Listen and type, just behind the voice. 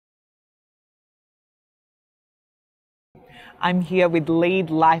I'm here with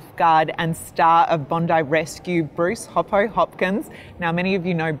lead lifeguard and star of Bondi Rescue, Bruce Hoppo Hopkins. Now, many of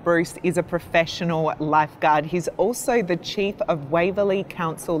you know Bruce is a professional lifeguard. He's also the Chief of Waverley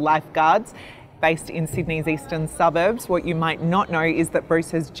Council Lifeguards, based in Sydney's eastern suburbs. What you might not know is that Bruce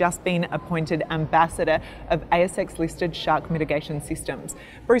has just been appointed Ambassador of ASX-listed shark mitigation systems.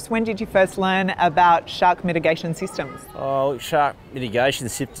 Bruce, when did you first learn about shark mitigation systems? Oh, shark mitigation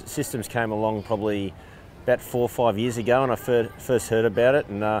systems came along probably about 4 or 5 years ago, and I first heard about it,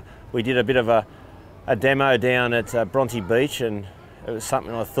 and we did a bit of a demo down at Bondi Beach, and it was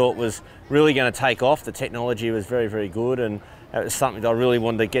something I thought was really going to take off. The technology was very, very good, and it was something that I really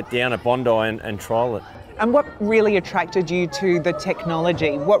wanted to get down at Bondi and trial it. And what really attracted you to the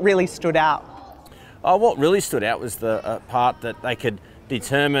technology? What really stood out? Oh, what really stood out was the part that they could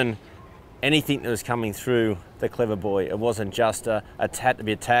determine anything that was coming through the Clever Boy. It wasn't just had to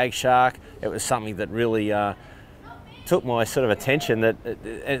be a tag shark. It was something that really took my sort of attention,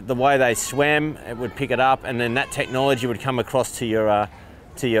 that the way they swam, it would pick it up, and then that technology would come across to your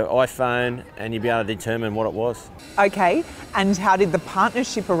iPhone, and you'd be able to determine what it was. Okay, and how did the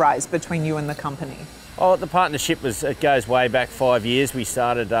partnership arise between you and the company? Oh, the partnership it goes way back 5 years. We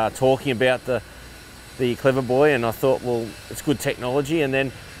started talking about the Clever Boy, and I thought, well, it's good technology, and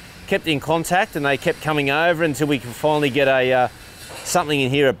then kept in contact, and they kept coming over until we could finally get something in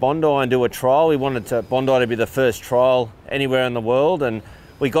here at Bondi and do a trial. We wanted Bondi to be the first trial anywhere in the world, and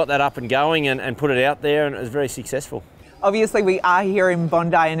we got that up and going and put it out there, and it was very successful. Obviously, we are here in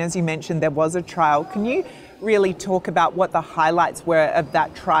Bondi, and as you mentioned, there was a trial. Can you really talk about what the highlights were of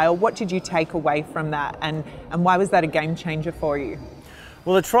that trial? What did you take away from that, and why was that a game changer for you?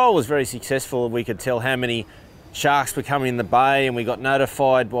 Well, the trial was very successful. We could tell how many sharks were coming in the bay, and we got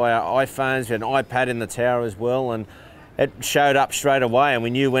notified by our iPhones. We had an iPad in the tower as well, and it showed up straight away, and we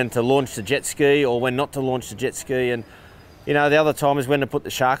knew when to launch the jet ski or when not to launch the jet ski. And you know, the other time is when to put the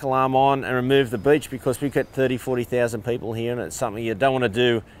shark alarm on and remove the beach, because we've got 40,000 people here, and it's something you don't want to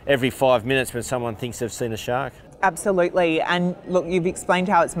do every 5 minutes when someone thinks they've seen a shark. Absolutely. And look, you've explained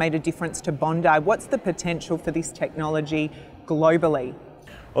how it's made a difference to Bondi. What's the potential for this technology globally?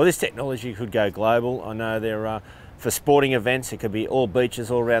 Well, this technology could go global. I know for sporting events, it could be all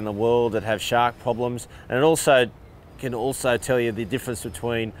beaches all around the world that have shark problems, and it can also tell you the difference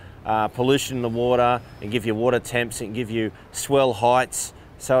between pollution in the water, and give you water temps, and give you swell heights.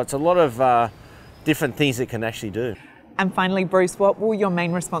 So it's a lot of different things it can actually do. And finally, Bruce, what will your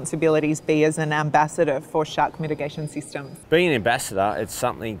main responsibilities be as an ambassador for shark mitigation systems? Being an ambassador, it's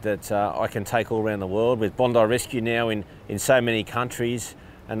something that I can take all around the world. With Bondi Rescue now in so many countries,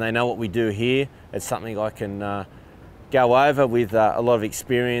 and they know what we do here, it's something I can go over with a lot of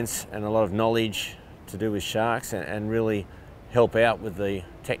experience and a lot of knowledge to do with sharks, and really help out with the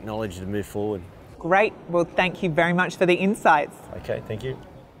technology to move forward. Great. Well, thank you very much for the insights. Okay, thank you.